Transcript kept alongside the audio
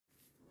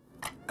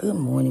Good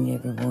morning,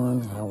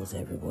 everyone. How is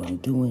everyone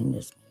doing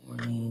this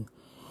morning?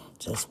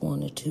 Just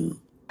wanted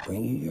to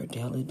bring you your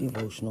daily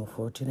devotional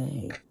for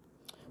today.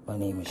 My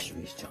name is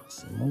Sharice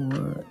Johnson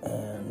Moore,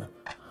 and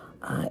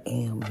I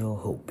am your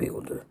hope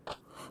builder,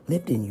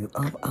 lifting you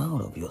up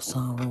out of your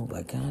sorrow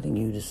by guiding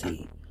you to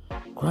see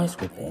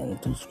Christ within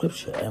through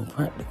scripture and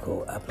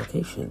practical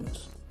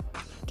applications.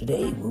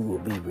 Today we will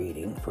be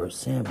reading 1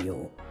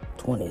 Samuel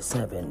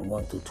 27,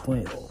 1 through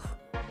 12.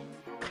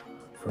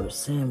 1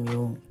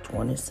 Samuel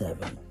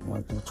 27,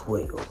 1 through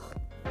 12.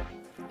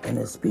 And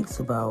it speaks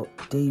about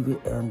David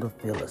and the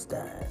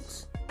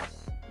Philistines.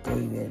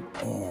 David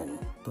and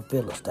the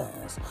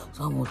Philistines.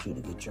 So I want you to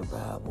get your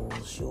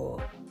Bibles,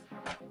 your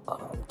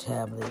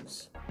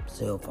tablets,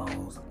 cell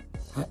phones,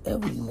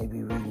 however you may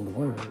be reading the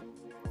Word.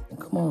 And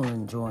come on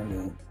and join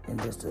me in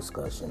this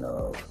discussion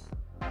of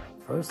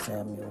 1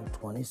 Samuel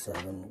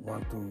 27,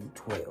 1 through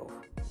 12.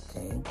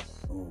 Okay?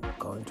 We're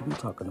going to be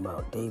talking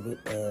about David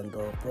and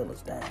the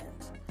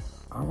Philistines.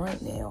 All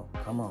right now,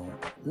 come on,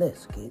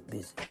 let's get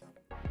busy.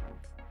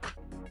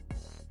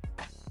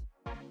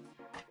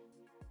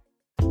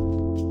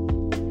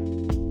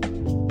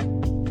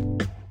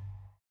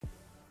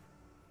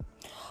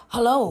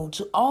 Hello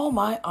to all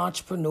my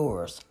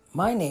entrepreneurs.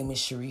 My name is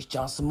Sharice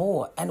Johnson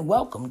Moore, and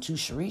welcome to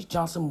Sharice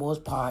Johnson Moore's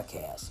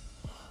podcast.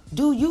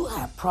 Do you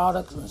have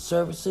products and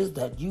services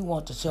that you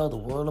want to tell the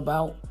world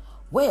about?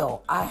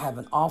 Well, I have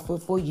an offer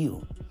for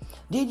you.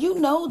 Did you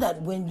know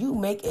that when you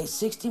make a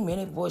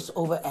 60-minute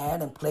voiceover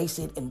ad and place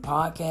it in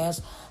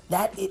podcasts,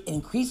 that it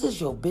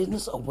increases your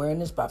business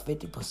awareness by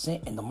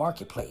 50% in the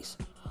marketplace?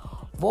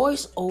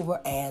 Voiceover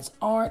ads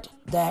aren't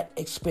that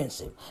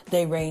expensive.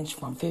 They range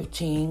from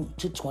 $15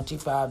 to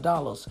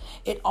 $25.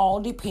 It all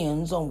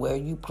depends on where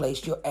you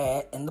place your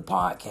ad in the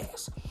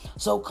podcast.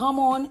 So come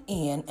on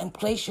in and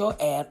place your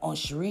ad on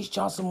Sharice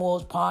Johnson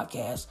Moore's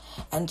podcast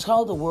and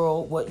tell the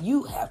world what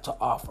you have to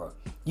offer.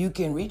 You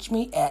can reach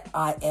me at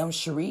I am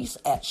Sharice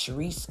at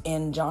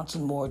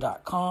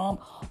ShariceNJohnsonMoore.com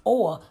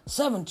or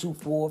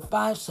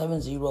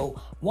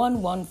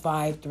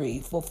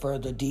 724-570-1153 for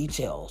further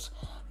details.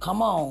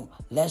 Come on,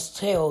 let's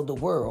tell the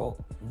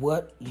world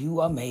what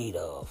you are made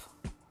of.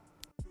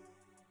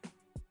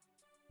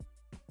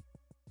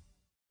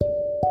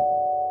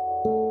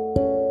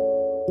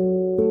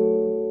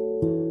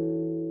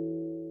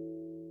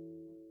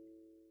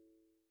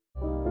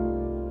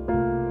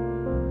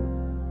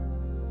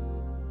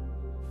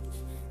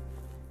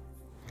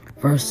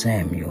 First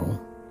Samuel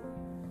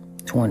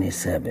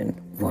 27,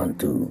 1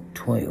 through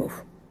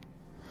 12.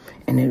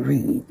 And it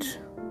reads,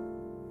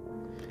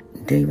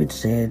 David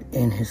said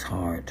in his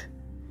heart,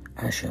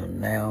 I shall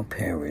now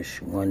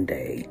perish one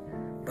day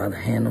by the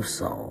hand of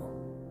Saul.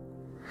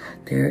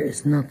 There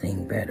is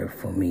nothing better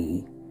for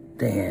me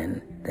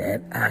than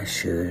that I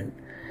should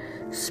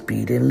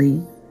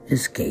speedily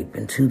escape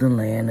into the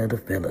land of the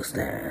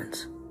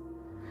Philistines,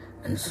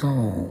 and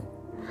Saul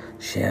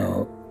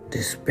shall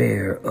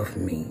despair of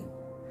me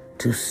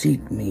to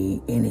seek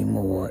me any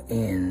more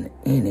in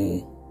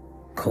any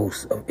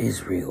coast of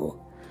Israel.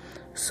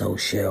 So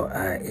shall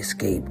I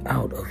escape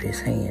out of his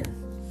hand.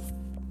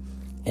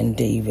 And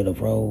David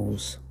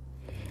arose,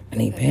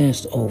 and he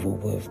passed over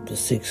with the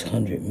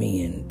 600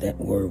 men that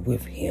were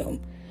with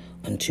him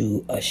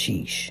unto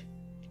Achish,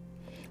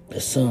 the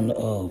son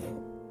of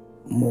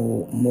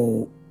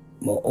Moochah,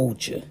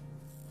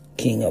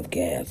 king of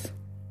Gath.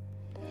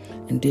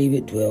 And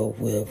David dwelt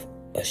with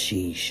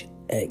Achish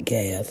at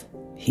Gath,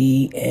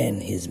 he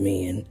and his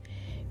men,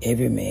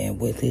 every man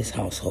with his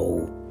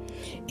household,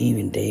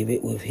 even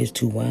David with his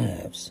 2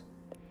 wives,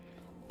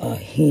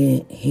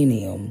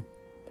 Ahinoam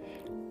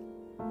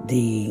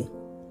the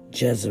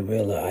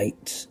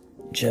Jezreelitess,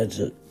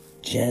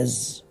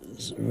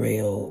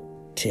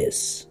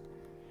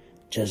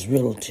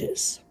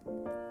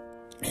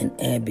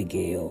 and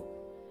Abigail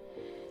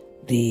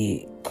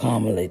the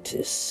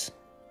Carmelitess,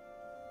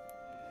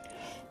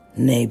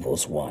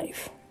 Nabal's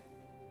wife.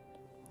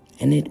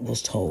 And it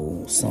was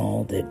told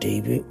Saul that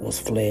David was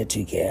fled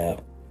to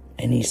Gath,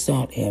 and he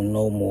sought him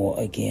no more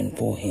again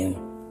for him.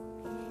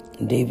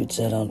 And David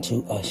said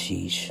unto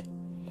Achish,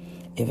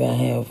 If I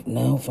have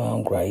now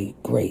found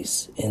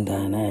grace in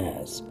thine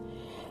eyes,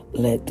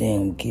 let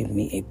them give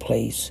me a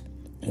place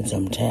in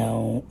some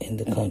town in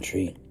the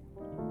country,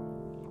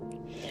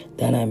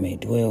 that I may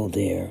dwell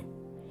there.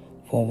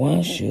 For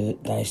why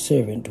should thy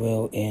servant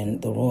dwell in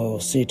the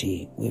royal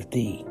city with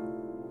thee?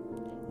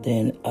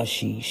 Then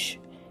Achish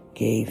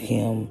gave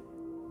him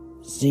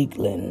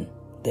Ziklag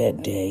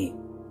that day,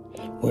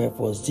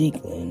 wherefore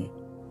Ziklag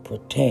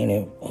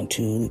pertaineth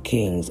unto the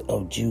kings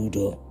of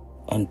Judah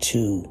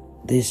unto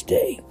this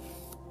day.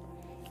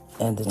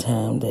 And the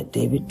time that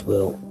David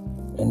dwelt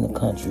in the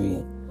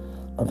country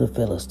of the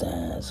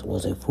Philistines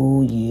was a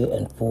full year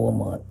and 4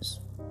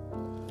 months.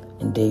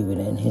 And David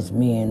and his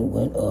men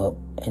went up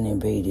and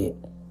invaded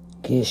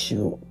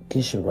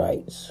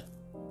Geshurites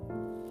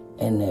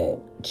and the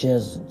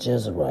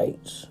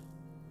Jezreelites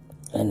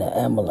and the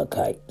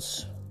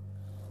Amalekites,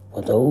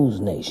 for those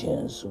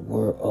nations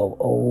were of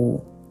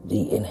old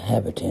the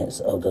inhabitants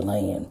of the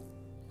land.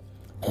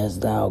 as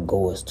thou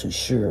goest to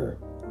Shur,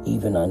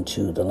 even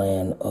unto the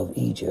land of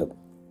Egypt.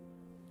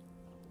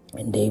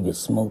 And David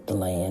smote the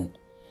land,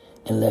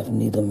 and left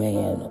neither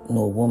man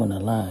nor woman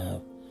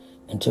alive,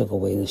 and took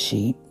away the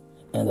sheep,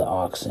 and the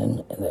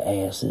oxen, and the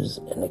asses,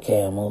 and the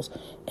camels,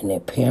 and their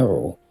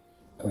apparel,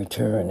 and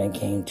returned and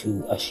came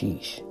to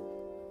Ashish.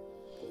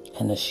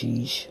 And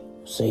Ashish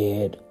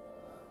said,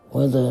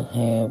 Whither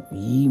have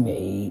ye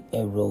made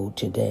a road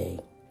today?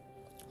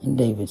 And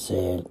David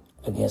said,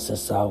 Against the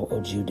south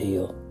of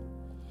Judea,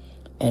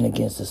 and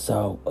against the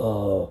south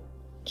of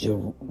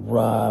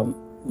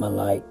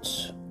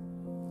Jerahmeelites,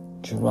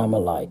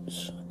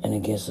 and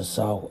against the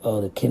south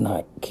of the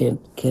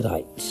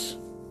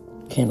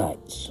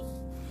Kenites.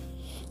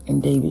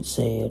 And David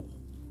said,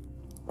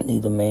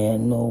 Neither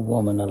man nor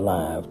woman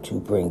alive to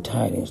bring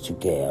tidings to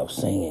Gab,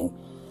 saying,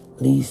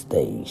 Lest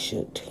they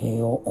should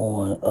tell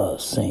on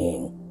us,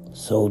 saying,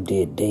 So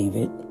did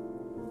David,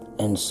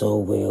 and so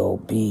will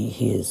be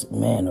his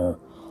manner,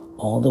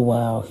 all the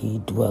while he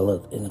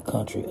dwelleth in the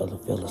country of the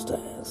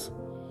Philistines.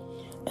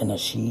 And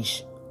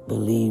Ashish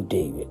believed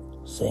David,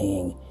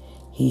 saying,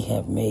 He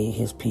hath made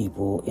his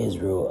people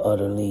Israel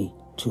utterly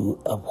to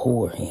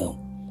abhor him.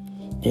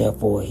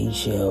 Therefore he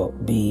shall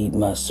be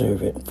my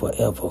servant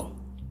forever.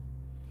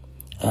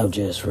 I've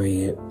just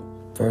read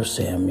 1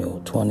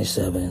 Samuel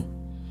 27,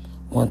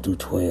 1 through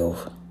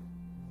 12.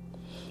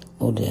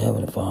 Oh, dear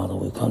Heavenly Father,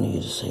 we come to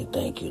you to say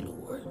thank you,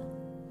 Lord.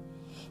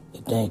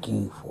 We thank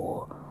you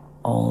for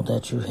all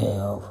that you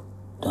have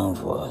done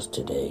for us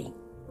today.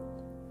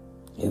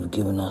 You've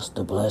given us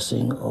the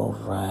blessing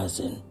of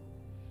rising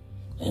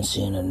and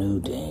seeing a new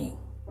day,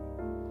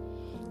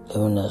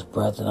 giving us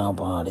breath in our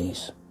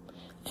bodies,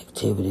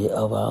 activity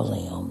of our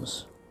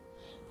limbs,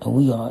 and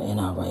we are in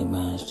our right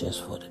minds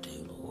just for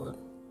today, Lord.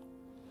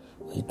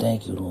 We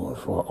thank you, Lord,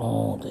 for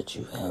all that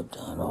you have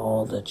done,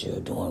 all that you're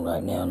doing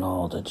right now, and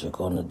all that you're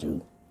going to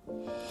do.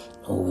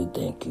 Lord, we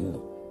thank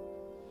you.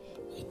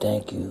 We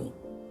thank you.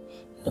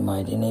 In the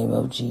mighty name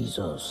of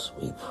Jesus,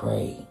 we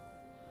pray.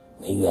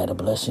 May you add a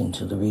blessing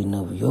to the reading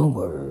of your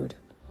word.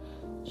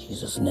 In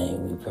Jesus'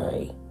 name we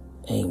pray.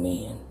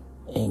 Amen,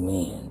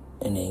 amen,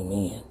 and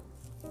amen.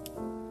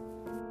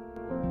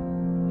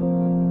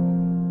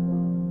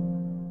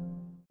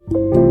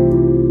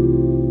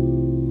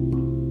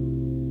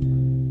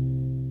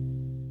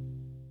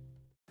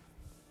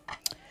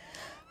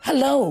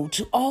 Hello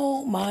to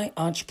all my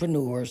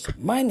entrepreneurs.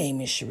 My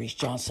name is Sharice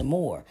Johnson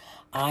Moore.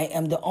 I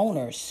am the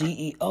owner,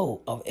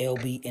 CEO of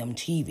LBM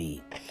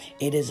TV.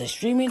 It is a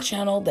streaming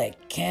channel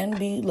that can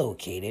be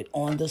located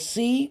on the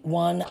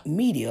C1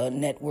 Media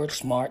Network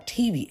Smart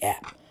TV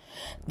app.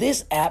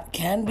 This app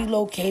can be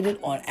located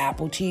on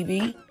Apple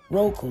TV,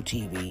 Roku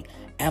TV,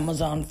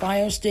 Amazon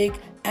Fire Stick,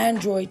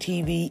 Android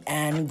TV,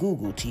 and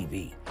Google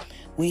TV.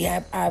 We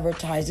have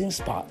advertising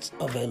spots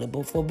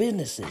available for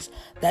businesses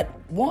that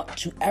want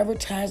to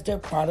advertise their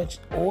products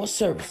or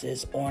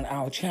services on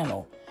our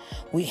channel.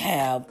 We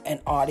have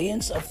an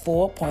audience of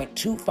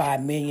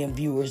 4.25 million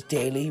viewers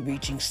daily,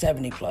 reaching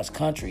 70 plus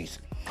countries.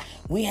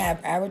 We have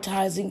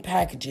advertising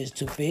packages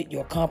to fit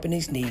your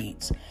company's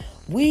needs.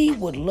 We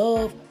would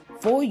love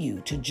for you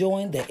to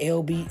join the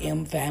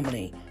LBM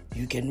family.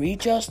 You can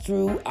reach us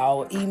through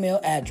our email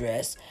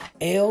address,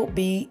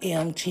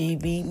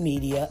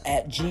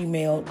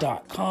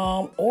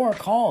 lbmtvmedia@gmail.com, or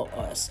call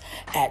us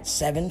at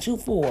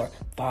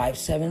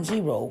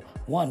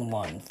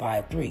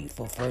 724-570-1153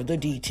 for further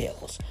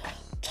details.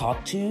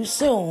 Talk to you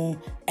soon,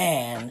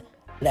 and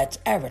let's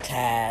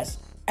advertise,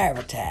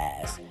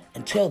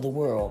 and tell the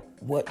world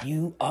what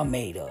you are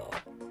made of.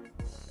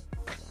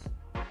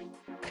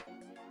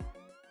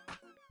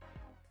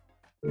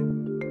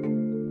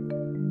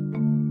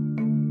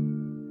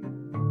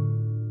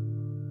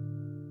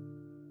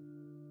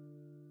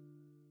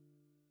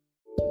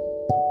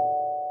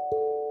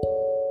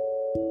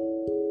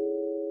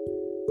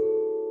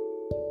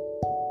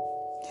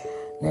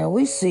 Now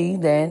we see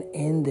that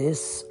in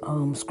this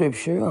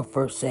scripture of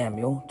 1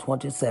 Samuel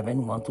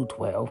 27, 1 through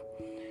 12,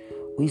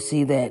 we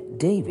see that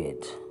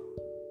David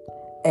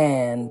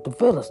and the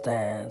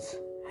Philistines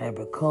have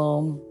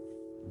become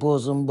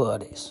bosom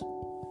buddies.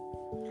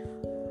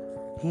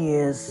 He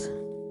has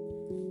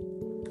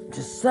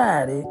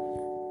decided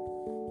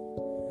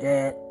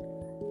that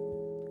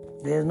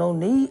there's no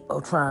need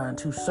of trying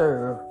to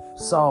serve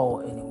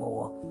Saul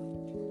anymore,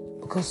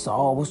 because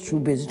Saul was too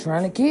busy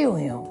trying to kill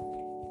him.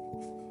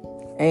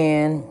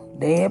 And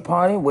they had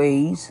parted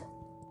ways.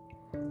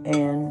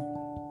 And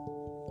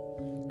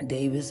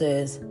David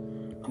says,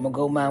 I'm going to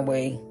go my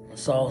way.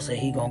 Saul said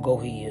he going to go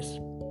his.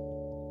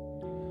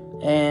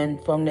 And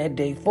from that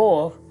day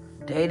forth,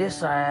 they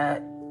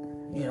decide,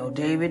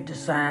 David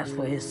decides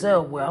for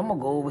himself, well, I'm going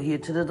to go over here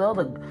to these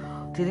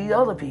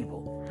other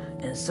people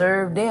and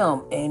serve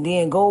them, and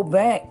then go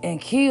back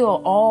and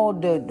kill all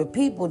the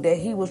people that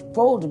he was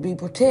supposed to be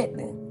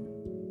protecting.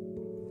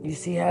 You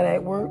see how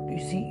that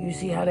works? You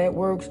see how that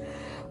works?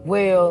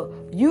 Well,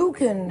 you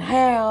can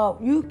have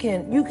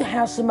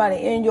somebody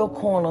in your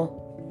corner,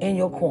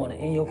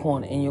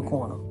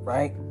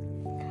 right?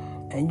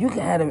 And you can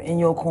have them in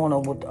your corner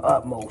with the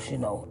utmost,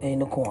 in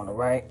the corner,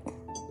 right?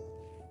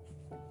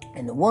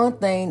 And the one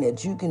thing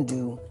that you can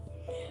do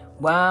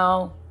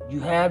while you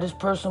have this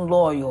person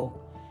loyal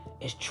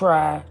is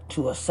try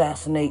to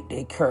assassinate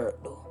their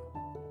character.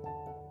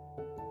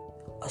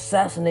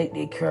 Assassinate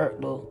their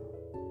character.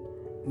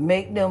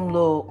 Make them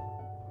look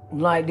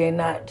like they're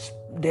not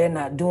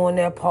doing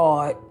their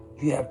part.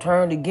 You have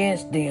turned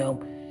against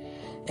them.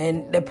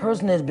 And that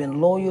person has been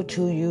loyal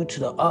to you to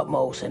the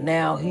utmost. And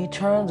now he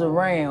turns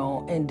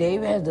around and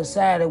David has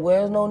decided,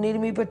 well, there's no need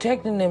of me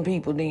protecting them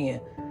people then.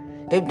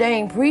 If they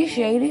ain't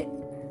appreciate it,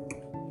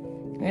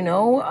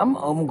 I'm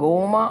gonna go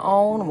on my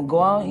own. I'm gonna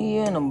go out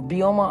here and I'm gonna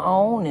be on my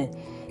own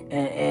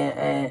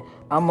and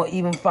I'm gonna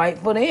even fight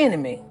for the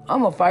enemy.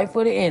 I'm gonna fight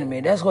for the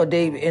enemy. That's what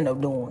David ended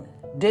up doing.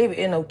 David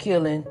ended up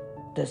killing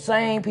the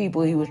same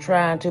people he was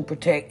trying to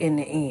protect in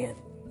the end.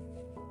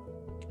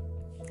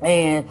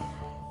 And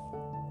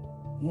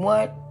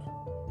what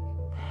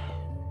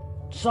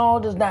Saul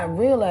does not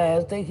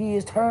realize that he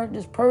has turned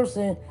this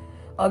person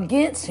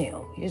against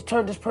him. He has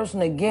turned this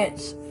person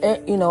against,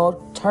 he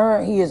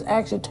has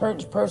actually turned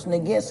this person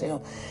against him.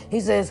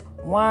 He says,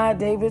 why,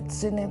 David,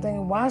 sitting there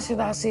thinking, why should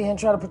I sit here and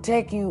try to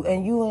protect you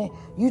and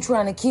you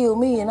trying to kill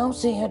me and I'm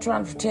sitting here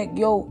trying to protect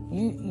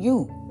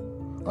you.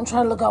 I'm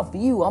trying to look out for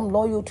you. I'm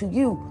loyal to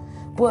you.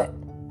 But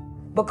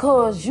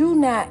because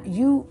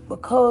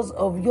because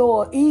of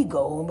your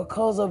ego and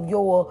because of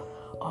your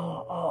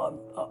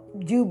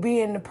you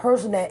being the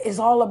person that is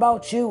all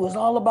about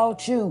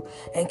you,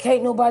 and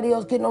can't nobody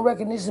else get no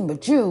recognition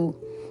but you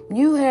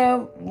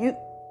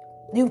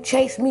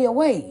chased me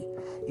away.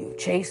 You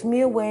chased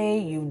me away.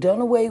 You've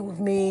done away with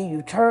me.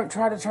 You try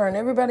to turn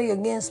everybody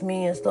against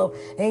me and stuff.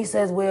 And he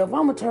says, well,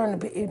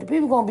 if the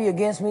people gonna be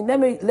against me, let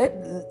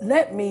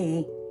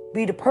me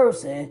be the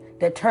person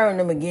that turned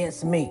them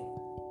against me.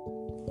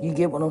 You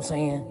get what I'm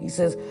saying? He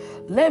says,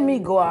 let me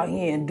go out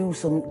here and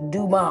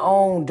do my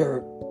own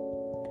dirt.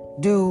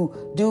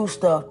 Do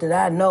stuff that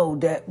I know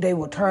that they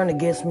will turn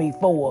against me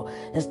for,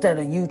 instead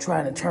of you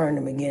trying to turn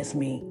them against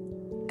me.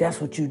 That's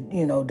what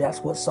that's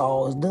what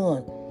Saul has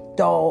done.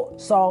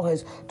 Saul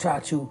has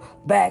tried to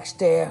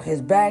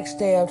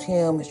backstabbed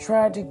him, has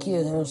tried to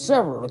kill him on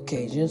several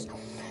occasions.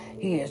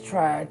 He has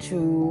tried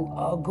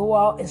to go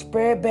out and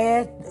spread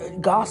bad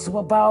gossip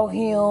about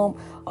him,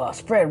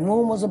 spread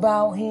rumors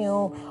about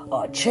him,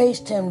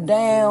 chased him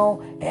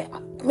down.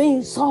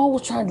 And, Saul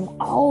was trying to do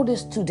all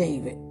this to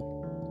David.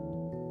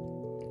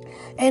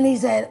 And he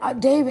said,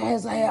 David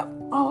has had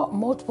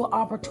multiple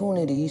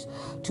opportunities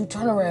to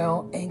turn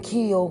around and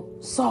kill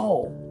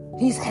Saul.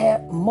 He's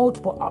had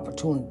multiple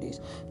opportunities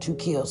to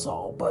kill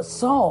Saul. But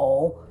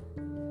Saul,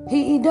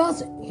 he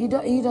doesn't. He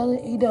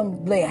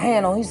doesn't lay a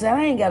hand on. He said,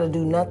 I ain't got to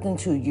do nothing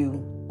to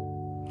you.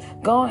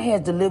 God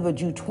has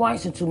delivered you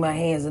twice into my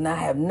hands, and I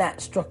have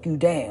not struck you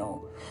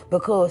down,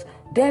 because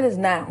that is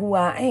not who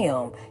I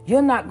am.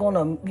 You're not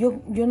gonna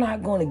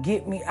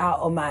get me out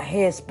of my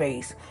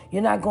headspace.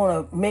 You're not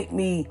gonna make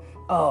me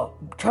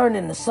turn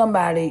into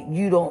somebody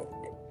you don't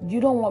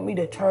want me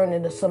to turn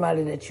into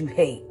somebody that you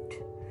hate,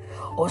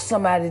 or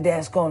somebody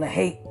that's gonna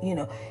hate.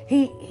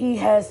 He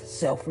has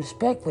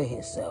self-respect for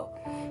himself.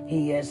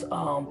 He has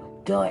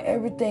done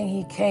everything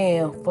he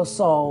can for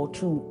Saul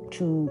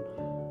to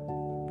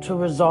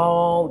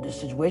resolve the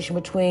situation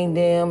between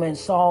them, and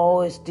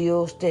Saul is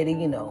still steady,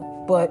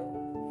 but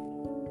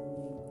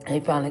they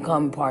finally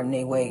come apart in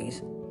their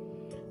ways.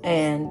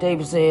 And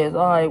David says,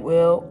 all right,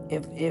 well,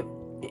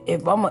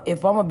 if I'm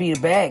gonna be the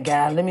bad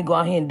guy, let me go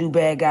out here and do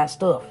bad guy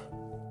stuff.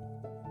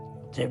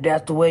 So if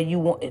that's the way you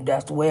want, if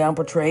that's the way I'm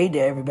portrayed to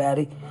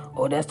everybody,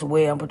 or that's the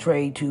way I'm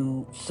portrayed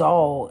to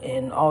Saul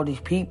and all these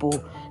people,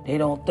 they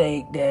don't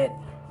think that,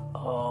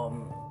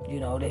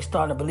 they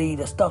start to believe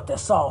the stuff that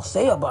Saul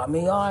say about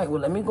me. All right,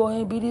 well, let me go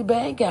ahead and be the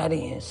bad guy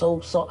then.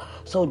 So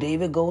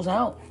David goes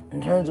out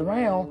and turns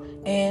around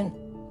and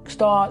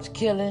starts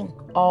killing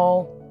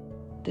all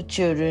the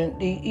children.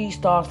 He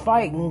starts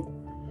fighting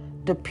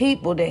the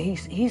people that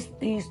he's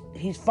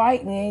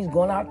fighting, and he's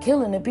going out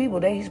killing the people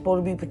that he's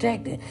supposed to be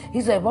protecting.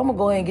 He said, if I'm gonna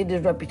go ahead and get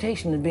this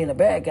reputation of being a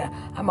bad guy,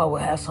 I might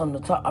well have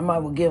something to talk. I might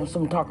well give him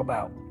something to talk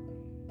about.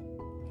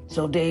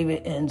 So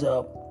David ends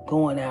up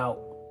going out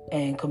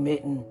and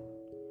committing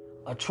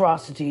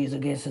atrocities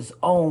against his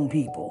own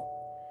people.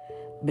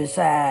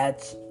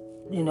 Besides,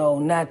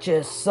 not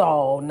just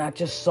Saul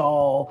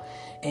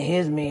and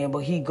his men, but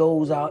he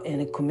goes out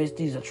and commits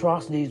these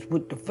atrocities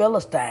with the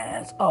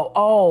Philistines,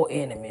 all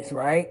enemies,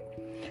 right?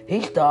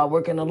 He started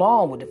working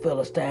along with the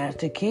Philistines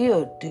to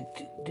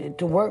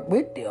work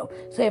with them.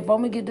 Say, if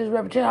I'm going to get this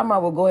reputation, I might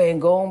well go ahead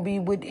and go and be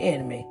with the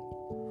enemy.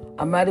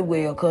 I might as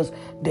well, because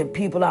the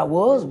people I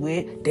was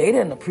with, they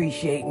didn't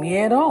appreciate me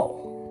at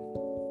all.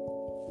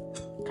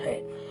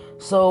 Okay,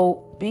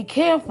 so be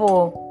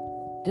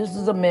careful. This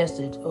is a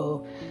message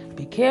of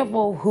be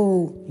careful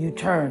who you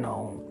turn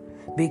on.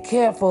 Be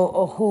careful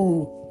of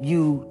who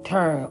you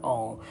turn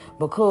on,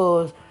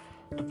 because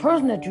the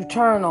person that you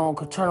turn on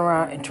could turn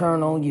around and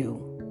turn on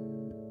you,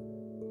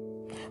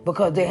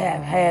 because they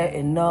have had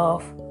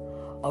enough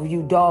of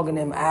you dogging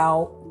them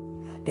out.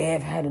 they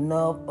have had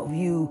enough of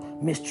you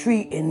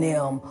mistreating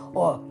them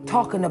or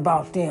talking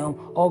about them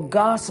or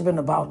gossiping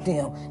about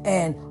them.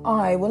 And, all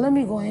right, well, let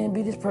me go ahead and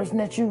be this person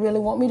that you really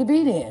want me to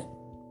be then.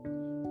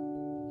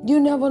 You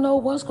never know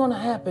what's going to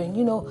happen.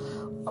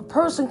 A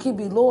person can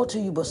be loyal to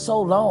you but so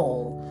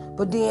long,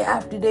 but then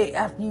after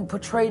you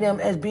portray them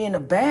as being a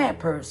bad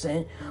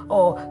person,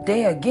 or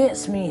they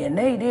against me and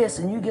they this,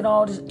 and you get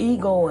all this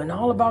ego and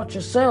all about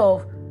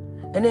yourself,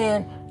 and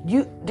then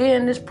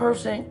the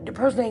person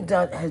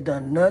has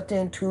done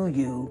nothing to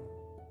you,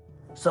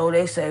 so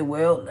they say,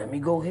 well, let me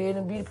go ahead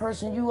and be the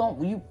person you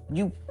want me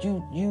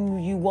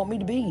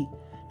to be.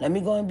 Let me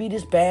go and be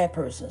this bad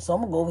person. So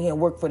I'm gonna go here and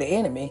work for the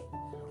enemy.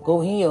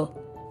 Go here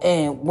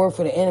and work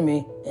for the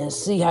enemy and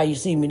see how you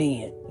see me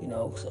then.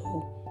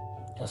 So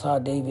that's how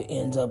David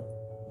ends up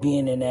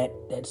being in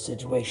that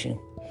situation.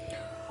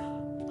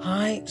 All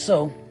right,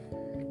 so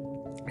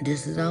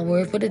this is our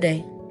word for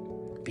today.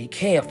 Be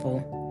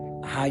careful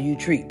how you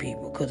treat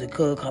people, because it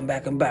could come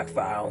back and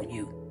backfire on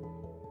you.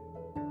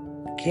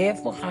 Be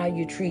careful how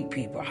you treat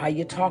people, how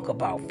you talk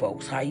about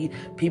folks,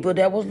 people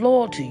that was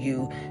loyal to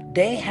you,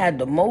 they had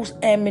the most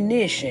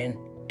ammunition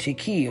to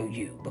kill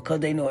you because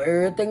they know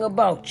everything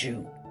about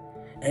you.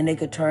 And they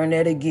could turn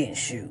that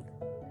against you.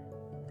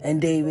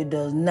 And David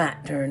does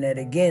not turn that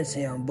against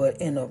him. But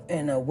in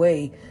a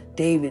way,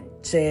 David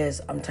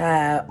says, I'm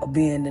tired of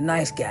being the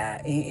nice guy.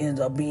 He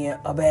ends up being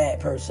a bad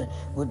person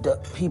with the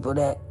people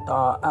that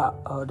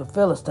are the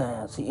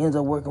Philistines. He ends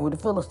up working with the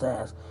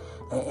Philistines.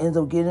 And ends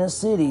up getting a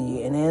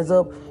city. And ends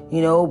up,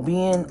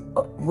 being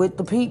with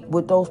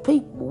those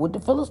people, with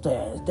the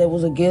Philistines that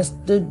was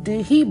against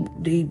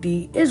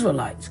the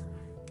Israelites.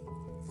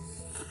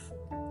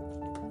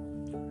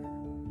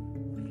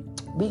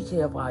 Be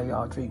careful how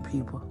y'all treat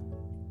people.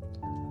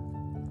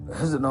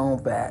 It's a known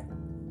fact.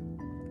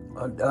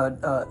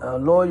 A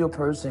loyal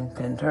person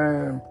can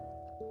turn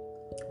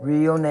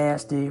real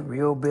nasty,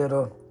 real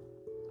bitter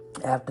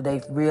after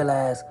they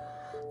realize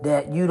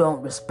that you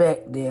don't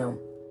respect them.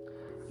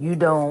 You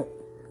don't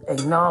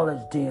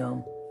acknowledge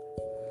them.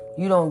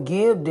 You don't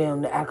give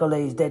them the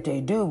accolades that they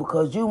do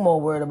because you're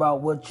more worried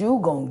about what you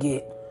gonna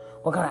get.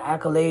 What kind of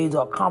accolades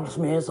or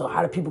accomplishments or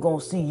how the people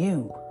gonna see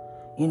you.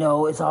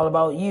 It's all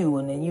about you.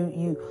 And then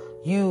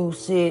you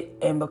sit,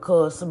 and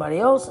because somebody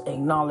else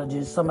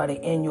acknowledges somebody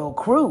in your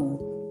crew,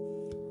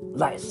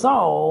 like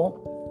Saul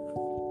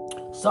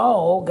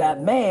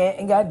got mad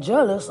and got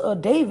jealous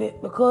of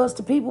David because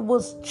the people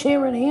was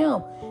cheering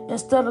him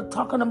instead of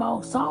talking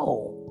about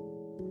Saul.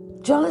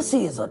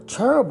 Jealousy is a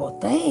terrible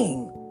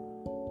thing.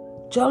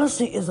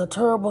 Jealousy is a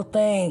terrible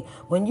thing.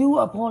 When you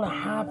up on a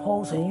high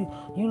post and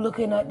you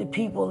looking at the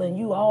people and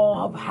you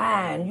all up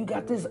high and you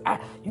got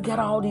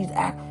all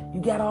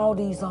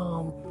these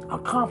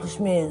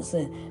accomplishments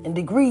and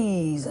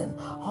degrees and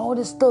all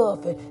this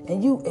stuff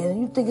and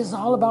you think it's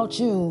all about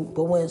you.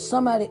 But when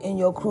somebody in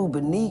your crew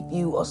beneath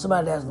you or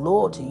somebody that's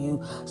loyal to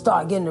you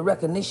start getting the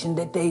recognition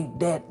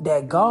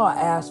that God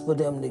asked for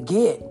them to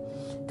get,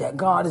 that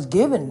God is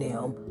giving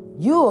them,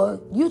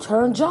 you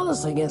turn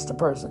jealous against the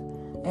person.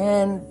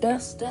 And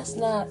that's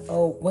not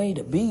a way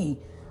to be,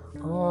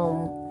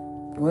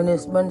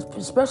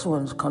 especially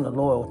when it comes to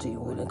loyalty,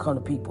 when it comes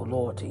to people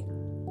loyalty.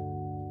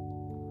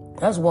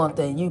 That's one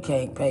thing you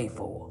can't pay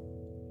for.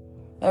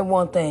 That's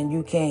one thing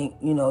you can't,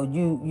 you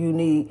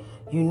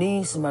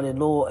need somebody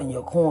loyal in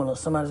your corner.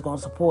 Somebody's going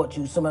to support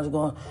you. Somebody's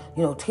going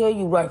to, tell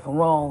you right from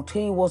wrong,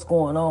 tell you what's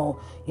going on,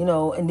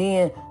 and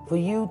then for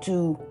you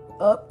to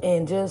up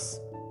and just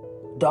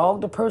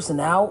dog the person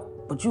out,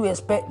 but you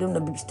expect them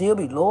to still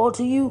be loyal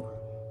to you.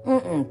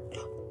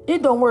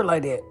 It don't work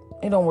like that.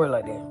 It don't work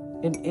like that.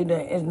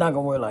 It's not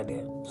gonna work like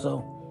that.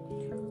 So,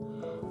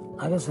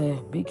 like I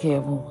said, be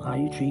careful how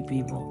you treat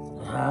people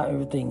and how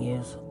everything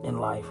is in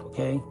life,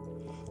 okay?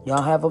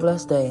 Y'all have a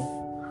blessed day.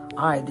 All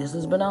right, this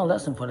has been our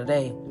lesson for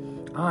today.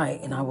 All right,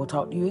 and I will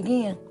talk to you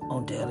again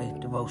on Daily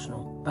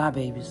Devotional. Bye,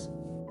 babies.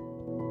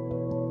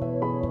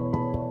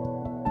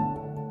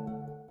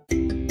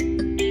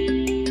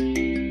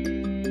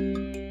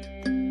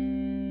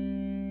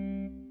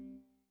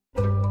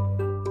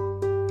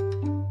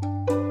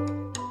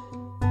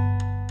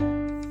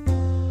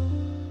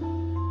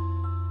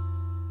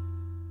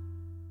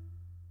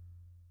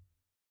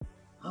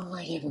 All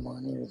right,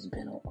 everyone, it has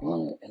been an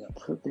honor and a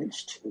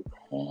privilege to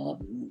have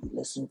you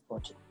listen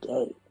for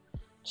today.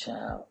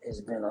 Child, it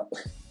has been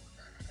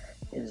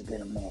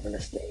a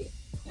marvelous day,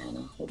 and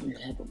I hope you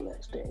have a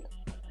blessed day.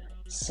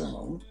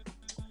 So,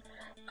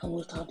 I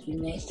will talk to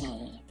you next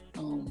time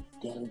on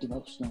Daily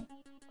Devotional.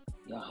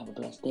 Y'all have a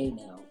blessed day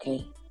now,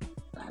 okay?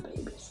 Bye,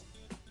 babies.